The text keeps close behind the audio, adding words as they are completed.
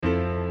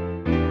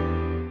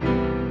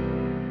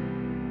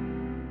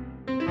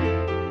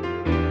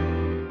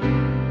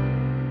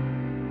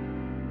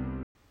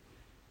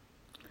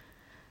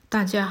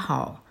大家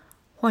好，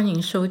欢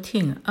迎收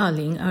听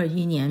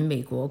2021年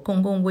美国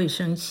公共卫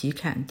生期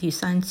刊第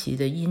3期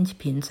的音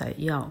频摘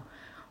要。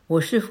我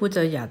是负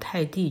责亚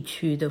太地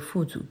区的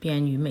副主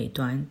编于美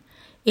端。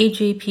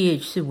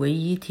AJPH 是唯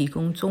一提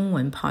供中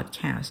文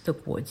podcast 的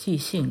国际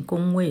性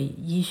公卫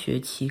医学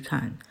期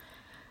刊。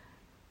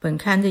本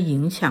刊的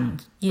影响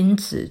因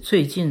子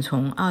最近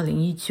从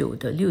2019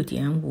的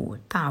 6.5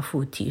 大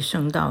幅提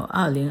升到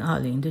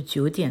2020的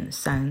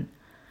 9.3，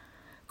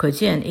可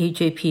见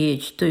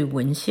AJPH 对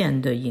文献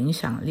的影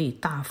响力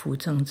大幅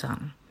增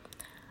长。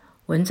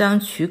文章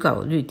取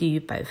稿率低于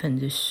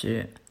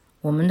 10%。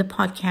我们的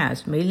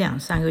podcast 每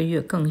2-3个月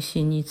更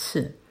新一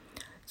次。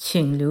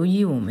请留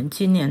意我们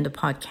今年的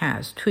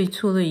podcast 推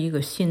出了一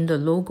个新的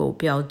logo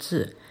标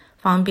志，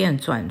方便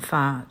转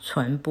发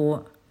传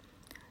播。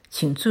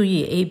请注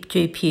意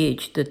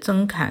AJPH 的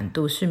增刊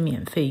都是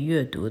免费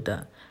阅读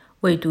的，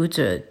为读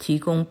者提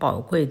供宝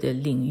贵的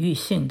领域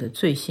性的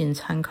最新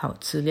参考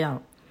资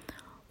料。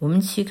我们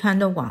期刊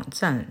的网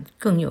站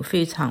更有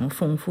非常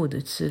丰富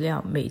的资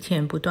料，每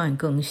天不断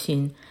更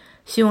新，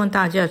希望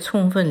大家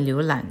充分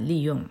浏览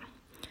利用。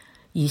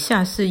以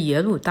下是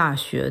耶鲁大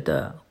学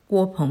的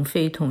郭鹏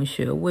飞同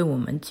学为我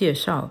们介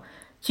绍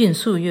近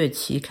数月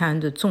期刊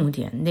的重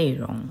点内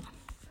容。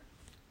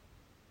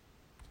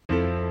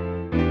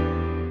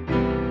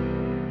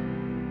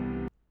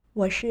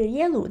我是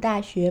耶鲁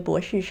大学博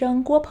士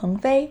生郭鹏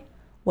飞，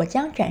我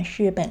将展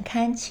示本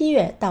刊7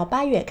月到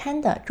8月刊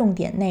的重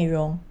点内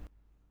容。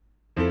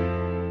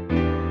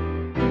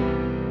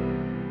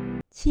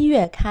7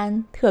月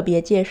刊特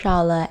别介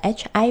绍了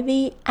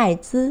HIV 艾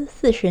滋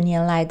40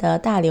年来的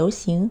大流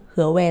行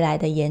和未来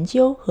的研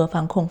究和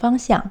防控方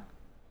向。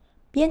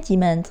编辑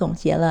们总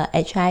结了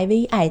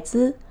HIV 艾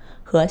滋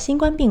和新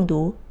冠病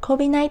毒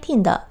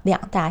COVID-19 的2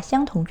大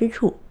相同之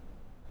处。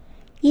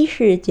一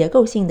是结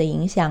构性的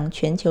影响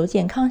全球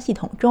健康系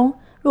统中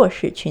弱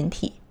势群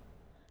体，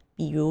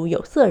比如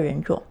有色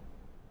人种；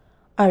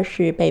二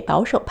是被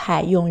保守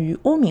派用于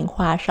污名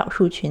化少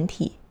数群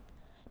体，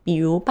比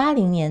如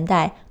80年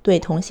代对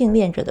同性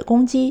恋者的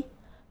攻击，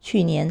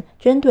去年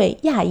针对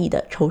亚裔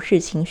的仇视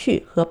情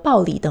绪和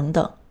暴力等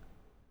等。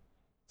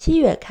7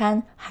月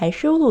刊还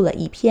收录了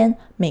一篇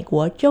美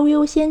国州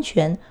优先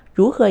权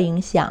如何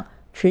影响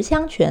持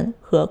枪权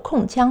和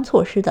控枪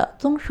措施的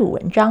综述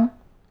文章。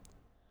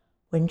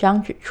文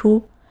章指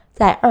出，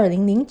在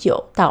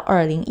2009到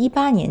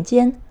2018年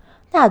间，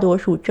大多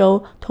数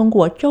州通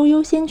过州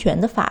优先权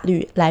的法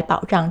律来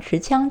保障持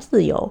枪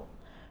自由，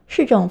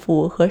市政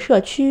府和社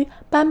区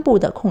颁布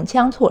的控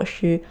枪措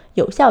施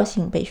有效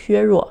性被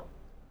削弱，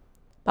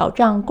保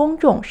障公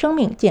众生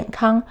命健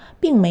康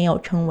并没有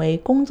成为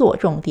工作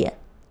重点。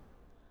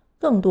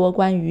更多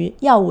关于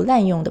药物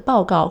滥用的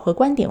报告和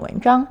观点文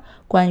章，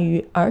关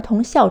于儿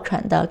童哮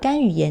喘的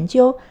干预研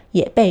究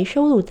也被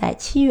收录在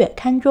7月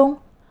刊中，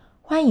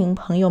欢迎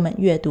朋友们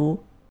阅读。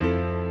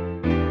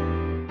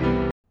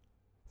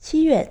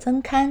7月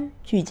增刊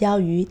聚焦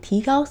于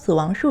提高死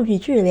亡数据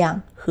质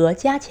量和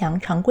加强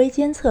常规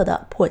监测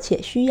的迫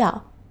切需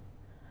要。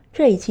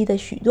这一期的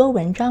许多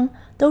文章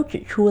都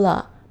指出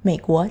了美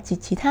国及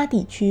其他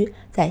地区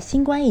在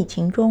新冠疫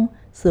情中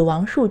死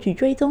亡数据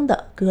追踪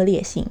的割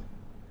裂性，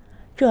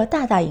这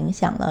大大影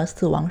响了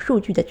死亡数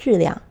据的质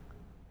量。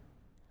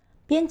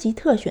编辑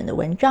特选的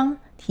文章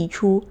提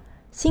出，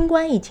新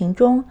冠疫情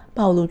中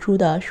暴露出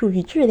的数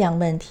据质量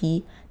问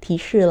题，提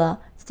示了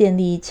建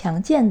立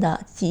强健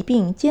的疾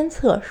病监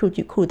测数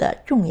据库的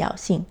重要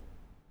性。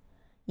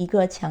一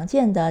个强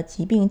健的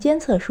疾病监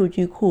测数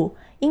据库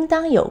应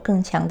当有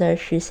更强的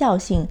时效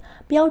性、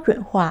标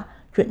准化、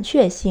准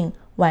确性、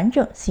完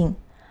整性，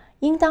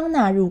应当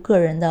纳入个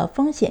人的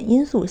风险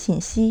因素信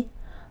息，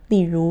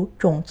例如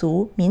种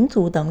族、民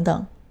族等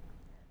等。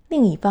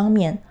另一方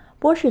面，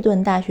波士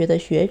顿大学的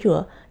学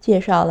者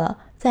介绍了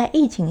在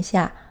疫情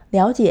下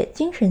了解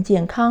精神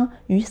健康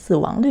与死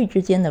亡率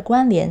之间的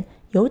关联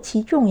尤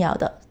其重要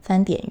的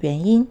3点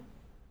原因。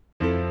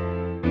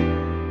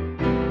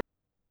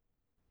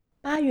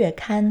8月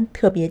刊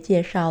特别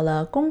介绍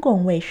了公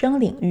共卫生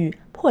领域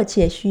迫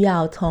切需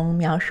要从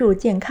描述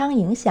健康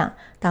影响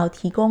到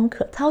提供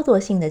可操作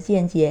性的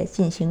见解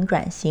进行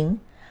转型，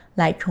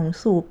来重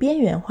塑边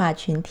缘化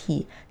群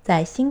体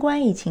在新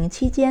冠疫情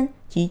期间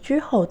及之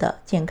后的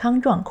健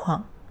康状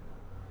况。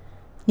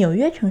纽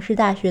约城市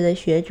大学的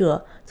学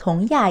者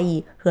从亚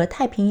裔和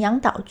太平洋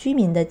岛居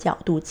民的角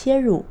度切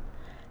入，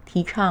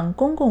提倡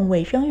公共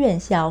卫生院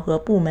校和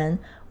部门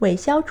为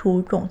消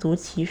除种族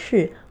歧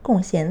视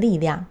贡献力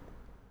量。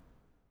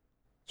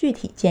具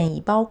体建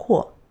议包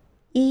括：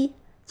 1.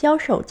 教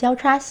授交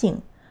叉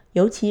性，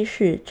尤其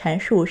是阐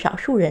述少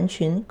数人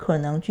群可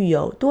能具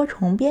有多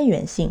重边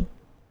缘性。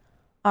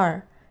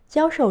 2.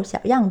 教授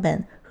小样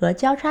本和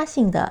交叉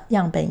性的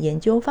样本研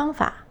究方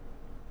法。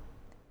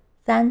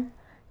 3.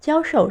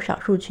 教授少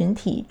数群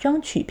体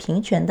争取平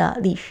权的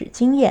历史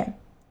经验。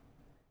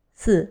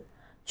 4.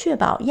 确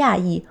保亚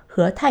裔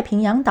和太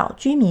平洋岛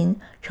居民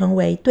成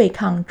为对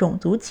抗种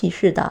族歧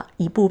视的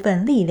一部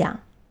分力量。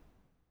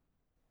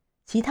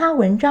其他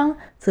文章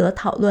则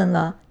讨论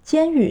了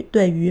监狱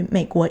对于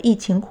美国疫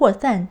情扩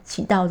散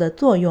起到的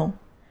作用、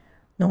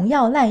农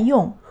药滥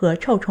用和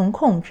臭虫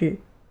控制、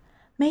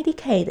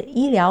Medicaid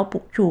医疗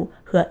补助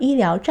和医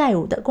疗债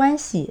务的关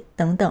系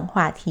等等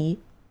话题。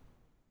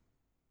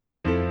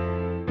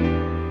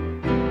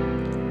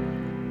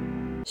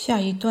下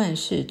一段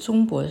是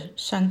中国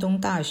山东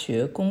大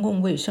学公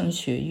共卫生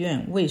学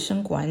院卫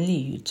生管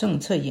理与政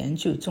策研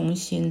究中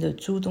心的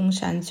朱东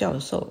山教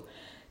授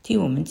替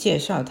我们介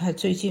绍他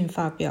最近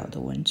发表的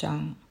文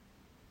章。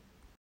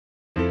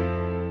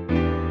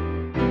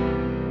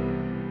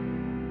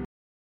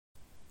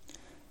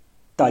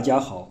大家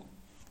好，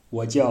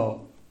我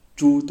叫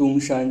朱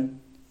东山，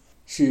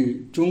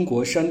是中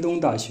国山东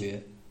大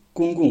学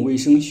公共卫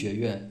生学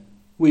院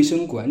卫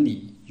生管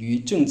理与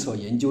政策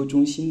研究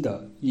中心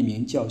的一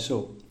名教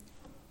授。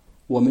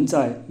我们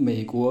在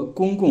美国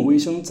公共卫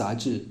生杂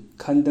志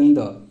刊登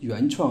的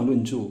原创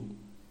论著《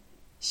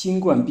新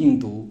冠病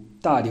毒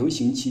大流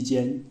行期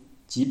间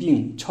疾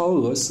病超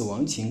额死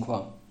亡情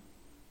况》，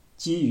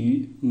基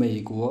于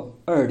美国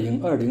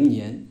2020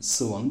年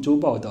死亡周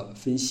报的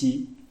分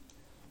析。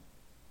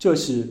这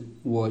是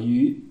我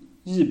与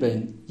日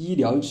本医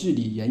疗治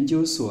理研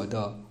究所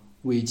的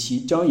尾崎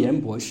章彦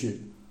博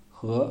士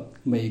和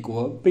美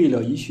国贝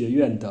勒医学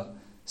院的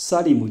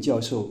萨利姆教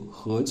授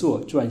合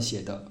作撰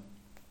写的。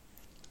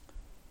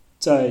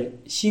在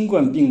新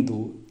冠病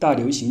毒大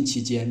流行期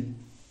间，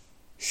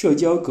社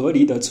交隔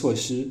离的措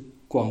施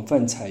广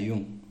泛采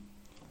用，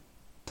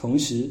同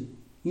时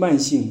慢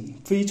性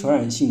非传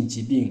染性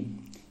疾病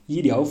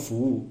医疗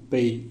服务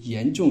被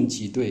严重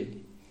挤兑，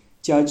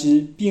加之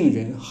病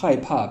人害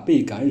怕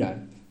被感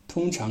染，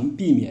通常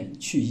避免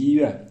去医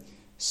院，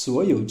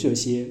所有这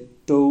些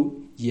都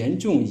严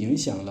重影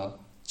响了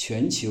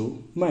全球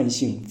慢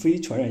性非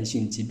传染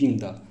性疾病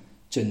的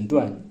诊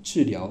断、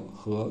治疗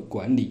和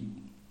管理。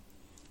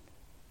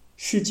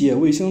世界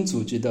卫生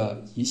组织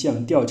的一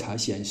项调查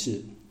显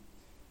示，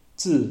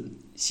自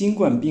新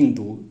冠病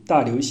毒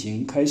大流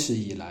行开始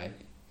以来，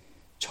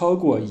超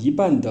过一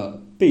半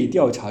的被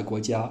调查国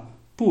家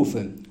部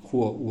分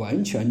或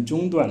完全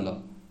中断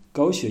了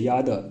高血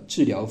压的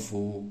治疗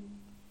服务，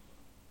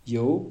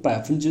有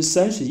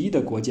 31%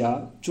 的国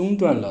家中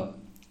断了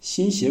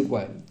心血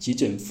管急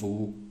诊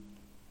服务。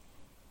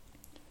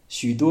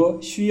许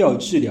多需要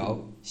治疗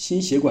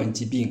心血管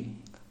疾病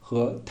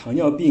和糖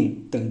尿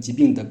病等疾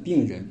病的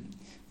病人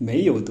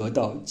没有得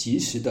到及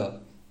时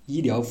的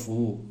医疗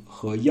服务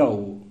和药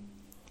物。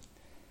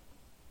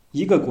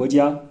一个国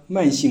家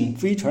慢性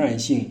非传染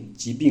性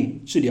疾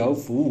病治疗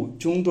服务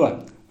中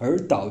断而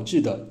导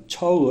致的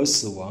超额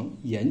死亡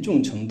严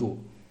重程度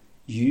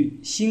与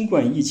新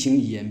冠疫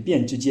情演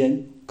变之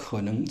间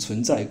可能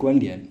存在关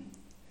联。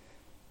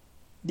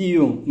利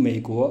用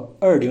美国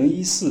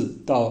2014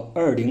到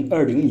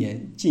2020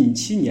年近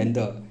7年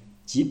的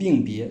疾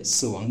病别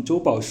死亡周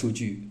报数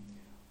据，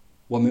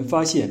我们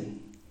发现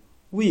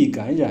未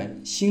感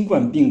染新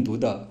冠病毒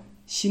的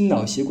心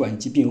脑血管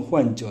疾病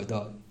患者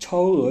的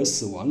超额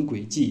死亡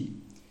轨迹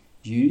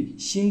与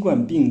新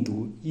冠病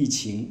毒疫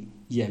情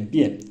演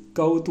变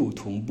高度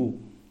同步，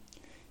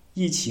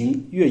疫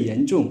情越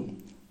严重，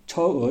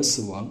超额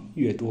死亡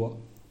越多，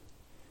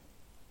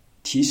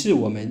提示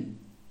我们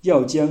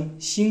要将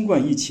新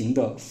冠疫情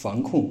的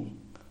防控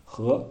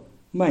和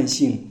慢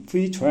性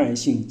非传染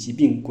性疾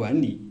病管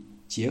理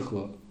结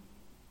合，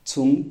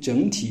从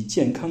整体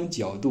健康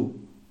角度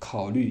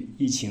考虑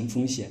疫情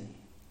风险。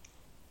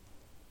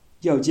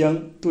要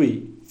将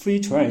对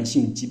非传染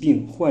性疾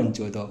病患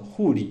者的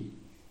护理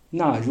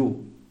纳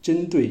入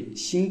针对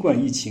新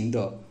冠疫情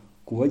的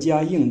国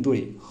家应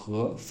对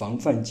和防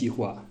范计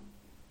划，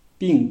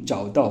并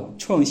找到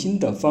创新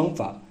的方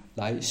法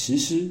来实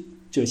施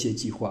这些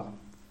计划。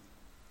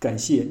感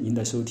谢您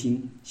的收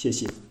听，谢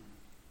谢。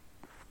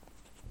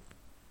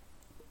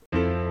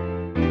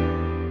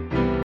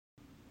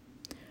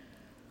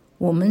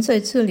我们在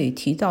这里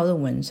提到的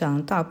文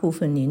章，大部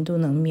分您都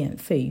能免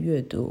费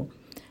阅读。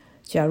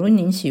假如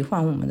您喜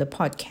欢我们的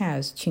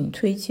podcast， 请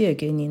推荐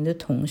给您的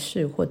同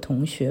事或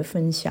同学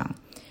分享。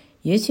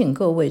也请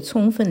各位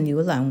充分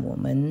浏览我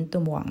们的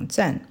网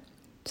站。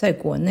在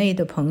国内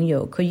的朋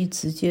友可以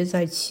直接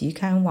在期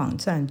刊网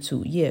站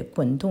主页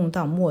滚动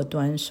到末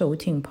端收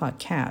听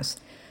podcast，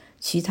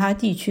 其他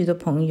地区的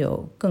朋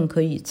友更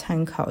可以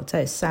参考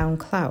在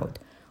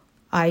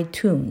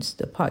SoundCloud、iTunes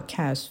的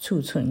podcast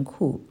储存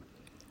库。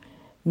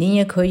您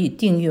也可以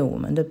订阅我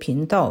们的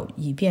频道，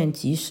以便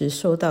及时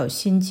收到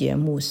新节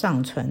目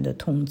上传的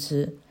通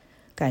知。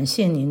感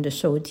谢您的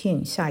收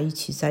听，下一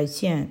期再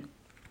见。